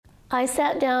I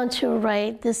sat down to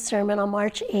write this sermon on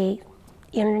March 8th,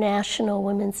 International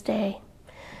Women's Day.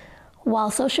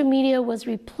 While social media was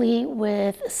replete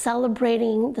with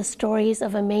celebrating the stories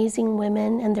of amazing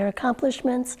women and their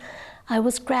accomplishments, I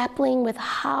was grappling with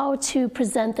how to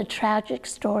present the tragic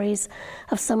stories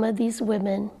of some of these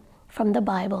women from the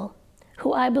Bible,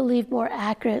 who I believe more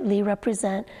accurately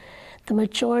represent the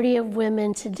majority of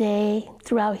women today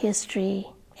throughout history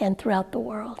and throughout the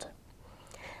world.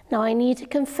 Now, I need to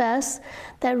confess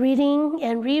that reading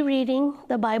and rereading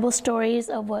the Bible stories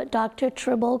of what Dr.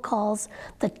 Tribble calls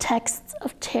the texts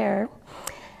of terror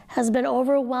has been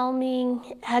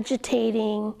overwhelming,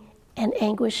 agitating, and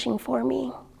anguishing for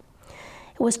me.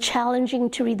 It was challenging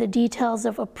to read the details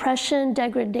of oppression,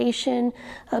 degradation,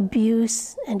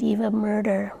 abuse, and even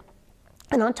murder.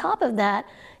 And on top of that,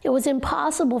 it was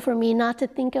impossible for me not to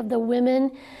think of the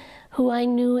women who I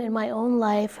knew in my own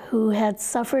life who had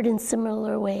suffered in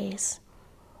similar ways.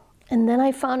 And then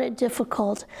I found it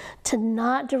difficult to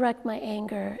not direct my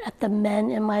anger at the men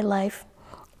in my life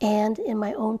and in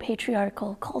my own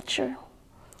patriarchal culture.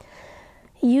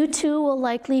 You too will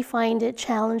likely find it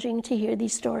challenging to hear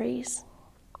these stories,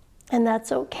 and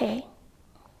that's okay.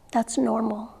 That's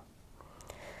normal.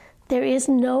 There is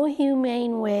no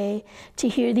humane way to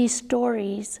hear these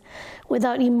stories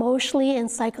without emotionally and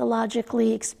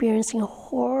psychologically experiencing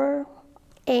horror,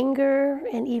 anger,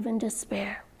 and even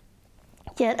despair.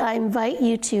 Yet I invite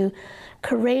you to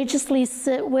courageously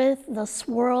sit with the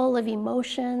swirl of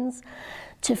emotions,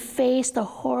 to face the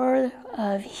horror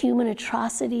of human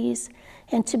atrocities,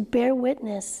 and to bear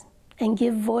witness and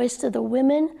give voice to the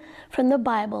women from the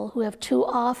Bible who have too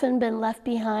often been left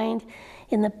behind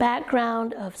in the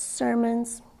background of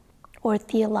sermons or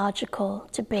theological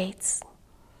debates.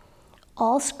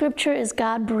 All scripture is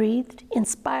God-breathed,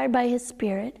 inspired by His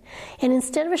Spirit, and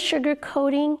instead of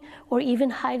sugarcoating or even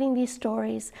hiding these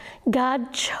stories,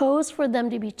 God chose for them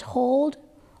to be told,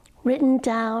 written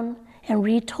down, and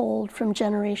retold from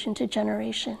generation to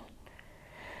generation.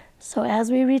 So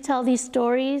as we retell these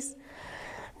stories,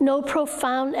 no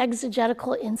profound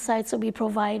exegetical insights will be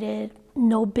provided,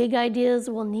 no big ideas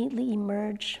will neatly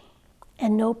emerge,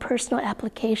 and no personal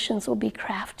applications will be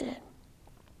crafted.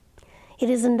 It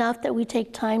is enough that we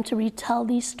take time to retell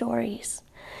these stories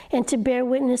and to bear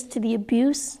witness to the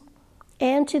abuse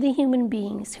and to the human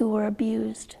beings who were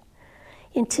abused.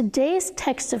 In today's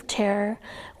text of terror,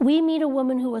 we meet a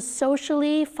woman who was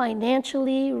socially,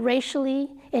 financially, racially,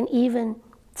 and even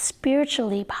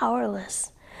spiritually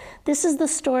powerless. This is the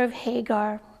story of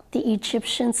Hagar, the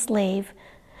Egyptian slave,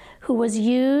 who was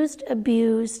used,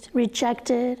 abused,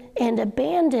 rejected, and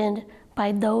abandoned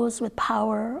by those with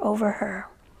power over her.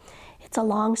 It's a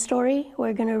long story.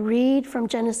 We're going to read from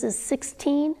Genesis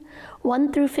 16,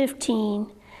 1 through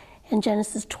 15, and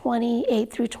Genesis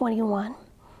 28 through 21.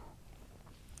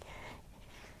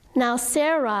 Now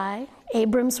Sarai,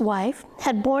 Abram's wife,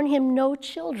 had borne him no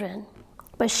children,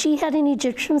 but she had an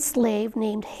Egyptian slave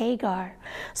named Hagar.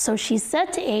 So she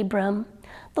said to Abram,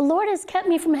 "The Lord has kept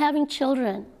me from having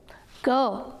children.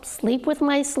 Go, sleep with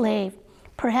my slave.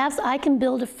 Perhaps I can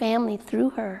build a family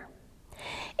through her."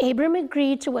 Abram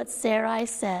agreed to what Sarai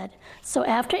said. So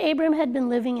after Abram had been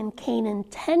living in Canaan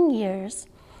 10 years,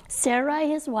 Sarai,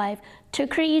 his wife,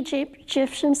 took her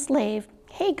Egyptian slave,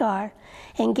 Hagar,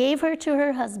 and gave her to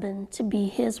her husband to be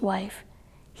his wife.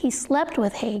 He slept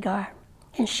with Hagar,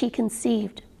 and she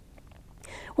conceived.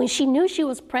 When she knew she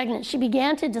was pregnant, she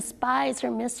began to despise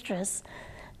her mistress.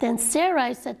 Then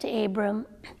Sarai said to Abram,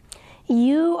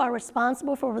 "You are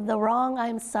responsible for the wrong I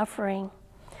am suffering.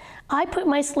 I put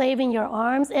my slave in your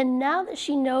arms, and now that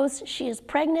she knows she is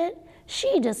pregnant,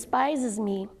 she despises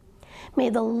me. May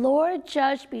the Lord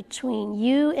judge between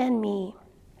you and me."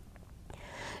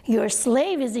 "Your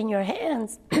slave is in your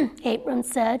hands," Abram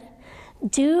said.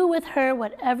 "Do with her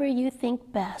whatever you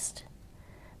think best."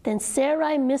 Then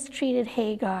Sarai mistreated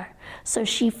Hagar, so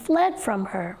she fled from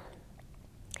her.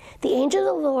 The angel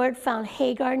of the Lord found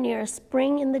Hagar near a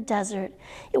spring in the desert.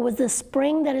 It was the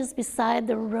spring that is beside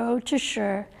the road to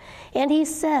Shur. And he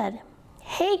said,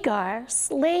 "Hagar,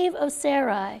 slave of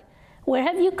Sarai, where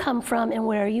have you come from and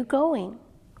where are you going?"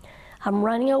 "I'm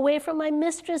running away from my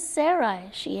mistress Sarai,"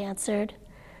 she answered.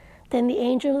 Then the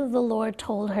angel of the Lord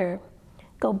told her,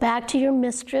 "Go back to your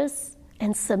mistress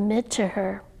and submit to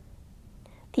her."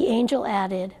 The angel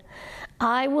added,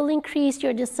 "I will increase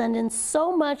your descendants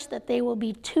so much that they will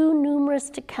be too numerous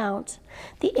to count."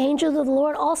 The angel of the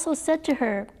Lord also said to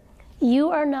her, "You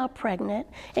are now pregnant,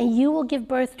 and you will give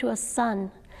birth to a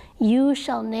son. You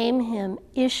shall name him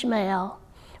Ishmael,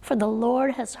 for the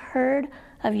Lord has heard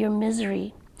of your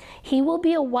misery. He will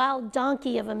be a wild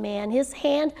donkey of a man. His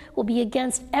hand will be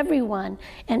against everyone,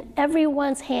 and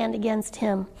everyone's hand against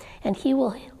him, and he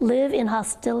will live in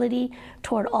hostility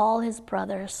toward all his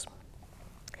brothers.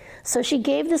 So she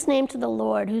gave this name to the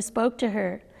Lord, who spoke to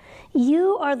her,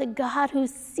 "You are the God who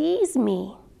sees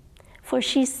me." For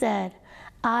she said,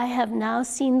 "I have now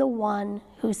seen the one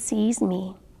who sees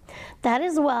me." That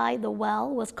is why the well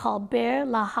was called Beer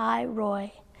Lahai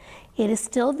Roi. It is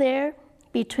still there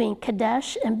between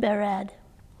Kadesh and Bered.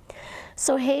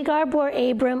 So Hagar bore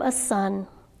Abram a son,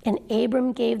 and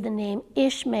Abram gave the name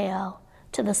Ishmael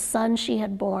to the son she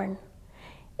had born.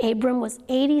 Abram was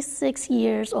 86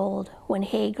 years old when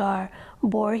Hagar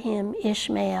bore him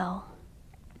Ishmael.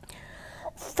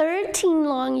 13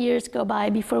 long years go by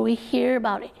before we hear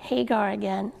about Hagar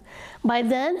again. By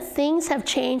then, things have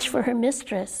changed for her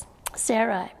mistress,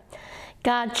 Sarai.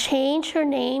 God changed her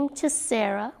name to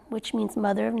Sarah, which means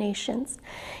mother of nations,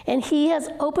 and he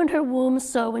has opened her womb,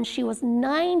 so when she was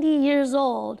 90 years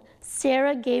old,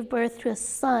 Sarah gave birth to a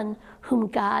son whom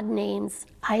God names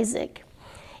Isaac.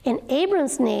 And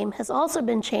Abram's name has also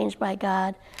been changed by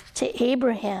God to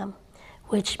Abraham,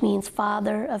 which means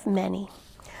father of many.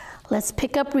 Let's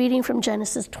pick up reading from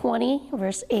Genesis 20,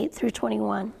 verse 8 through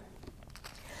 21.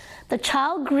 The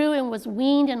child grew and was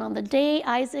weaned, and on the day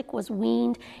Isaac was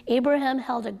weaned, Abraham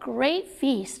held a great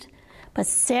feast. But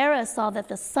Sarah saw that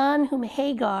the son whom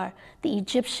Hagar, the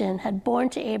Egyptian, had borne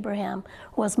to Abraham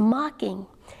was mocking.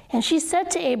 And she said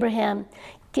to Abraham,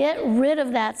 "Get rid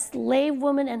of that slave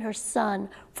woman and her son,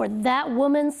 for that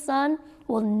woman's son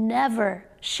will never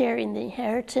share in the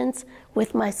inheritance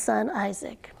with my son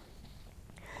Isaac."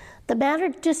 The matter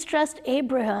distressed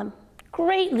Abraham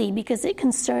greatly because it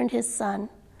concerned his son.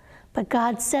 But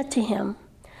God said to him,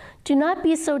 "Do not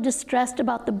be so distressed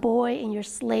about the boy and your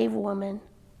slave woman.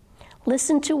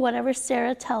 Listen to whatever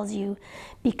Sarah tells you,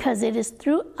 because it is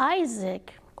through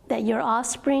Isaac that your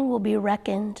offspring will be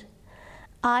reckoned.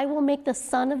 I will make the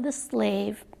son of the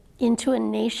slave into a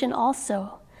nation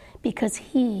also, because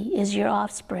he is your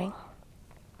offspring."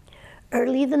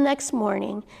 Early the next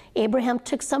morning, Abraham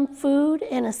took some food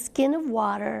and a skin of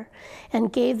water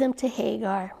and gave them to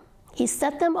Hagar. He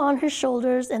set them on her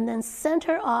shoulders and then sent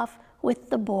her off with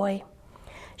the boy.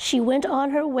 She went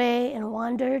on her way and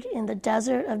wandered in the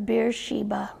desert of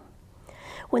Beersheba.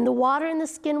 When the water in the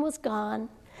skin was gone,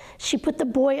 she put the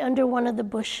boy under one of the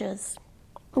bushes.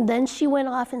 Then she went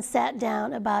off and sat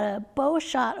down about a bow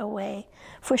shot away,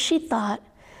 for she thought,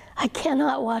 "I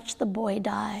cannot watch the boy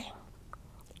die."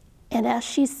 And as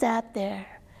she sat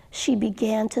there, she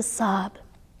began to sob.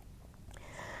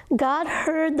 God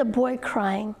heard the boy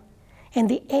crying, and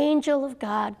the angel of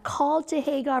God called to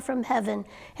Hagar from heaven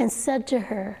and said to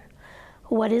her,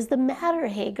 "What is the matter,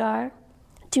 Hagar?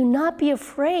 Do not be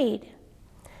afraid.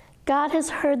 God has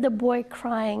heard the boy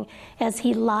crying as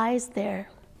he lies there.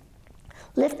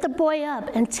 Lift the boy up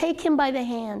and take him by the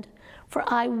hand, for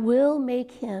I will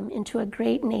make him into a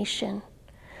great nation."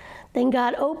 Then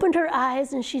God opened her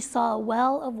eyes, and she saw a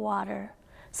well of water.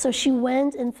 So she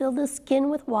went and filled the skin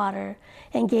with water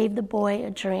and gave the boy a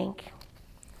drink.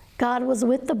 God was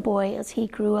with the boy as he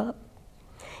grew up.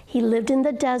 He lived in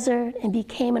the desert and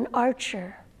became an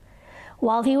archer.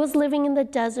 While he was living in the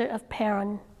desert of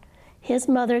Paran, his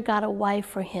mother got a wife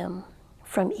for him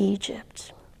from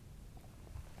Egypt.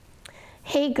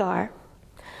 Hagar,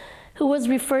 who was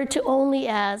referred to only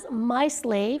as my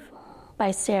slave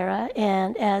by Sarah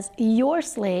and as your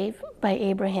slave by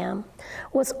Abraham,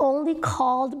 was only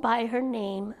called by her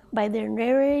name by their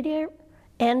narrator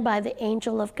and by the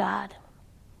angel of God.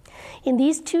 In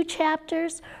these 2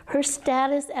 chapters, her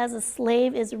status as a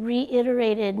slave is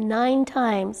reiterated 9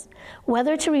 times,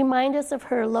 whether to remind us of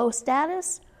her low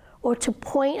status or to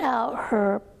point out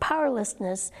her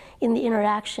powerlessness in the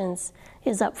interactions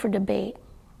is up for debate.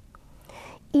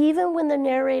 Even when the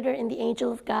narrator and the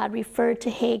angel of God referred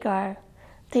to Hagar,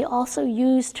 they also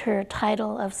used her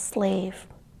title of slave.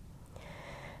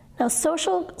 Now,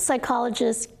 social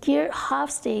psychologist Geert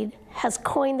Hofstede has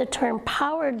coined the term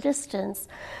power distance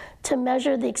to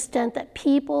measure the extent that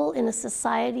people in a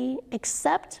society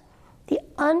accept the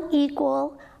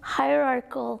unequal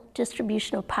hierarchical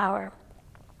distribution of power.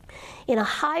 In a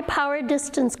high power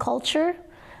distance culture,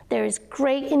 there is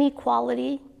great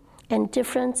inequality and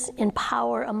difference in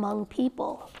power among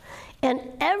people, and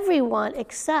everyone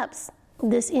accepts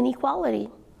this inequality.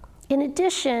 In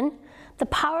addition, the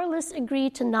powerless agree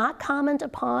to not comment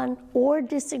upon or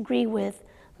disagree with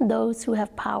those who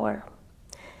have power.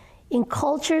 In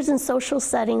cultures and social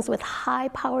settings with high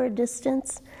power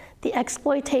distance, the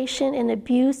exploitation and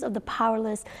abuse of the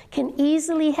powerless can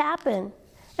easily happen,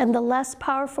 and the less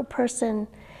powerful person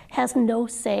has no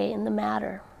say in the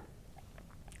matter.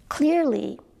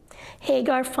 Clearly,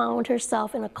 Hagar found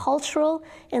herself in a cultural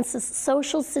and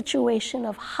social situation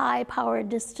of high power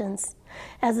distance.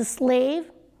 As a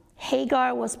slave,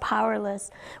 Hagar was powerless,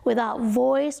 without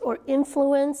voice or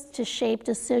influence to shape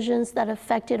decisions that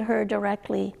affected her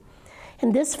directly.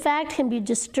 And this fact can be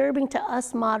disturbing to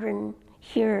us modern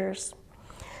hearers.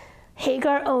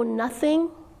 Hagar owned nothing,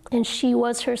 and she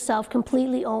was herself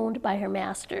completely owned by her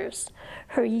masters.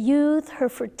 Her youth, her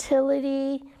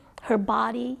fertility, her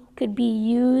body could be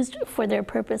used for their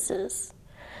purposes.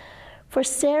 For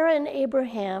Sarah and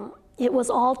Abraham, it was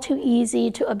all too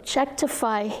easy to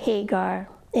objectify Hagar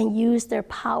and use their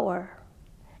power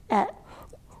at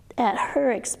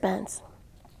her expense.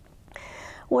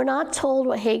 We're not told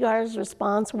what Hagar's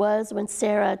response was when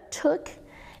Sarah took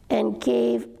and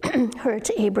gave her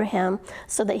to Abraham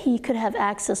so that he could have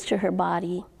access to her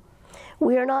body.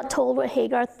 We are not told what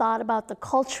Hagar thought about the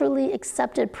culturally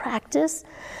accepted practice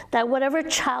that whatever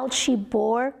child she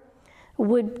bore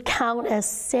would count as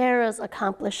Sarah's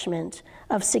accomplishment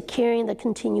of securing the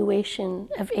continuation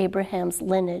of Abraham's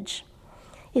lineage.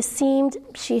 It seemed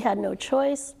she had no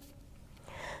choice.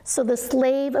 So the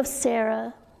slave of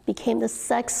Sarah became the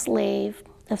sex slave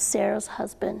of Sarah's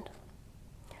husband.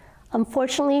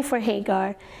 Unfortunately for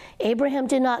Hagar, Abraham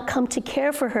did not come to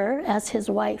care for her as his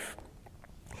wife.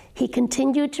 He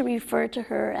continued to refer to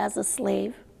her as a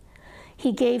slave.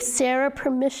 He gave Sarah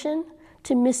permission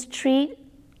to mistreat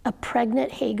a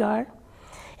pregnant Hagar.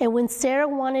 And when Sarah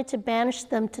wanted to banish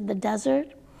them to the desert,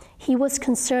 he was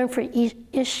concerned for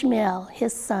Ishmael,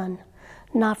 his son,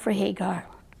 not for Hagar.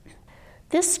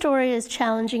 This story is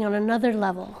challenging on another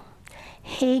level.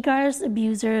 Hagar's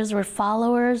abusers were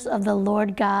followers of the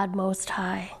Lord God Most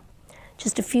High.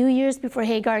 Just a few years before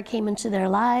Hagar came into their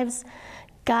lives,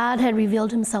 God had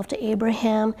revealed himself to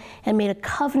Abraham and made a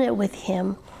covenant with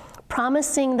him,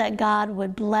 promising that God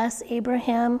would bless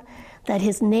Abraham, that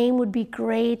his name would be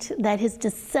great, that his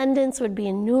descendants would be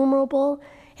innumerable,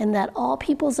 and that all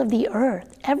peoples of the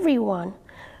earth, everyone,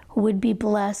 would be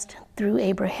blessed through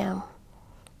Abraham.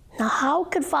 Now, how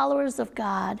could followers of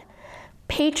God,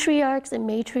 patriarchs and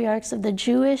matriarchs of the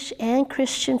Jewish and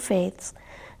Christian faiths,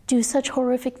 do such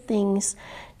horrific things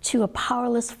to a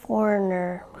powerless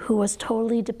foreigner who was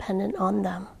totally dependent on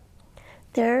them?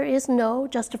 There is no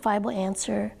justifiable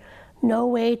answer, no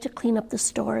way to clean up the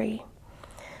story.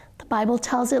 The Bible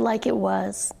tells it like it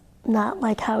was, not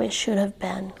like how it should have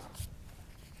been.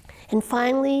 And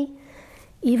finally,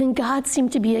 even God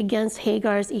seemed to be against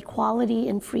Hagar's equality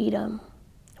and freedom.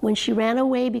 When she ran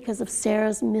away because of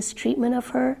Sarah's mistreatment of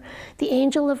her, the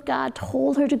angel of God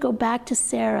told her to go back to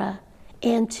Sarah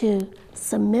and to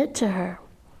submit to her.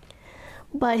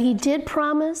 But he did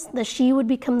promise that she would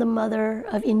become the mother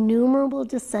of innumerable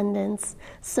descendants,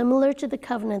 similar to the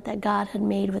covenant that God had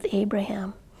made with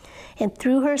Abraham. And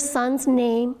through her son's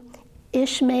name,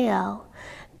 Ishmael,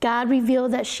 God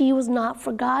revealed that she was not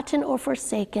forgotten or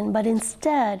forsaken, but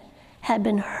instead had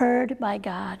been heard by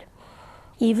God.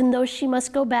 Even though she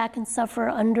must go back and suffer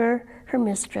under her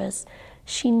mistress,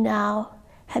 she now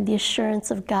had the assurance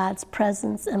of God's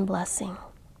presence and blessing.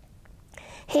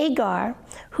 Hagar,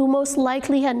 who most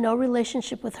likely had no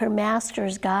relationship with her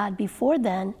master's God before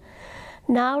then,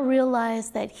 now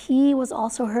realized that he was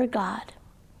also her God.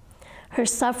 Her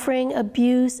suffering,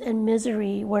 abuse, and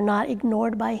misery were not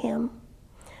ignored by him.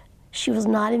 She was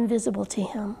not invisible to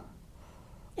him.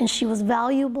 And she was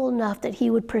valuable enough that he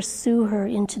would pursue her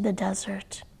into the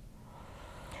desert.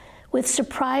 With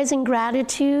surprising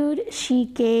gratitude, she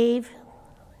gave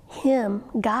him,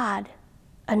 God,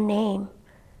 a name.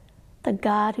 The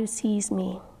God who sees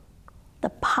me, the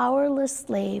powerless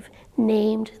slave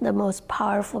named the most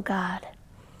powerful God.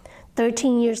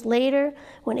 13 years later,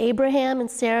 when Abraham and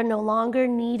Sarah no longer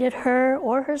needed her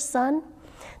or her son,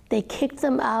 they kicked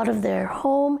them out of their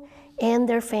home and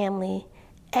their family,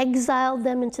 exiled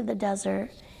them into the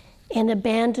desert, and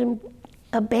abandoned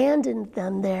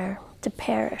them there to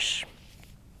perish.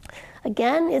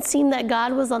 Again, it seemed that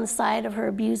God was on the side of her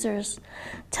abusers,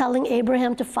 telling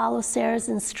Abraham to follow Sarah's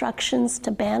instructions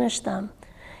to banish them.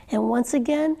 And once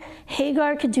again,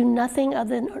 Hagar could do nothing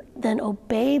other than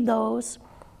obey those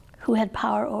who had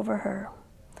power over her.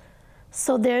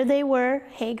 So there they were,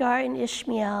 Hagar and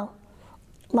Ishmael,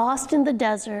 lost in the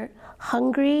desert,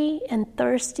 hungry and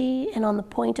thirsty and on the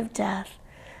point of death.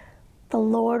 The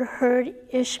Lord heard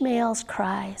Ishmael's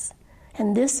cries,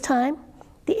 and this time,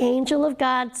 the angel of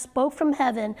God spoke from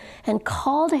heaven and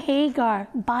called Hagar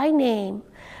by name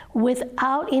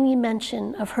without any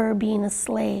mention of her being a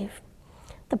slave.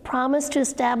 The promise to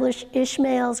establish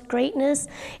Ishmael's greatness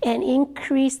and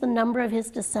increase the number of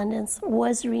his descendants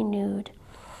was renewed.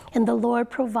 and the Lord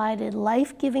provided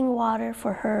life-giving water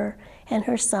for her and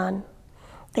her son.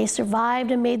 They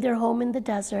survived and made their home in the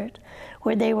desert,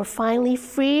 where they were finally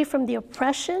free from the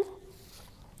oppression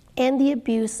and the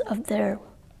abuse of their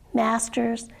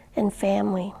masters and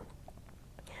family.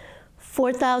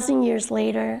 4,000 years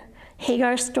later,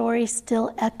 Hagar's story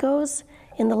still echoes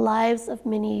in the lives of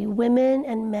many women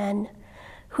and men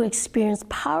who experience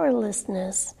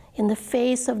powerlessness in the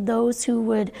face of those who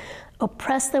would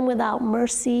oppress them without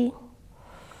mercy,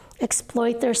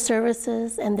 exploit their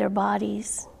services and their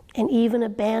bodies, and even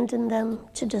abandon them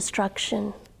to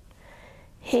destruction.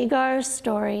 Hagar's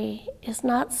story is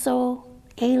not so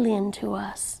alien to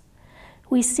us.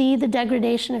 We see the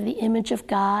degradation of the image of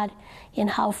God in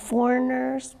how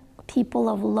foreigners, people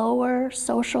of lower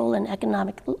social and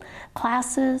economic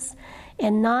classes,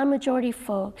 and non-majority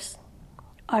folks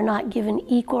are not given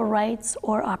equal rights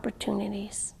or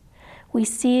opportunities. We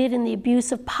see it in the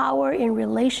abuse of power in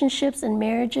relationships and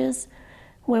marriages,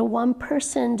 where one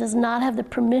person does not have the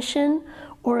permission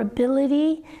or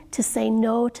ability to say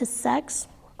no to sex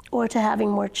or to having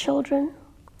more children.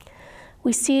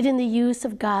 We see it in the use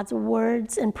of God's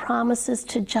words and promises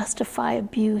to justify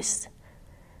abuse.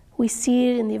 We see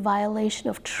it in the violation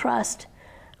of trust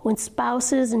when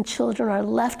spouses and children are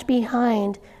left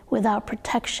behind without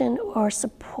protection or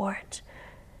support.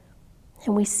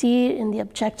 And we see it in the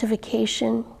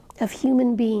objectification of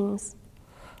human beings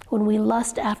when we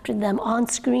lust after them on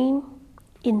screen,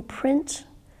 in print,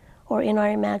 or in our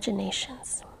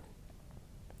imaginations.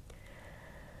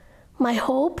 My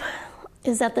hope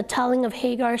is that the telling of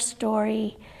Hagar's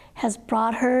story has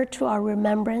brought her to our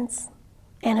remembrance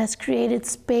and has created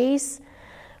space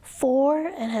for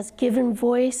and has given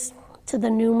voice to the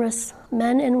numerous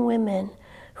men and women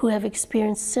who have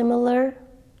experienced similar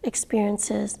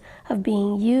experiences of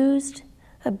being used,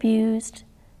 abused,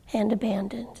 and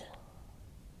abandoned.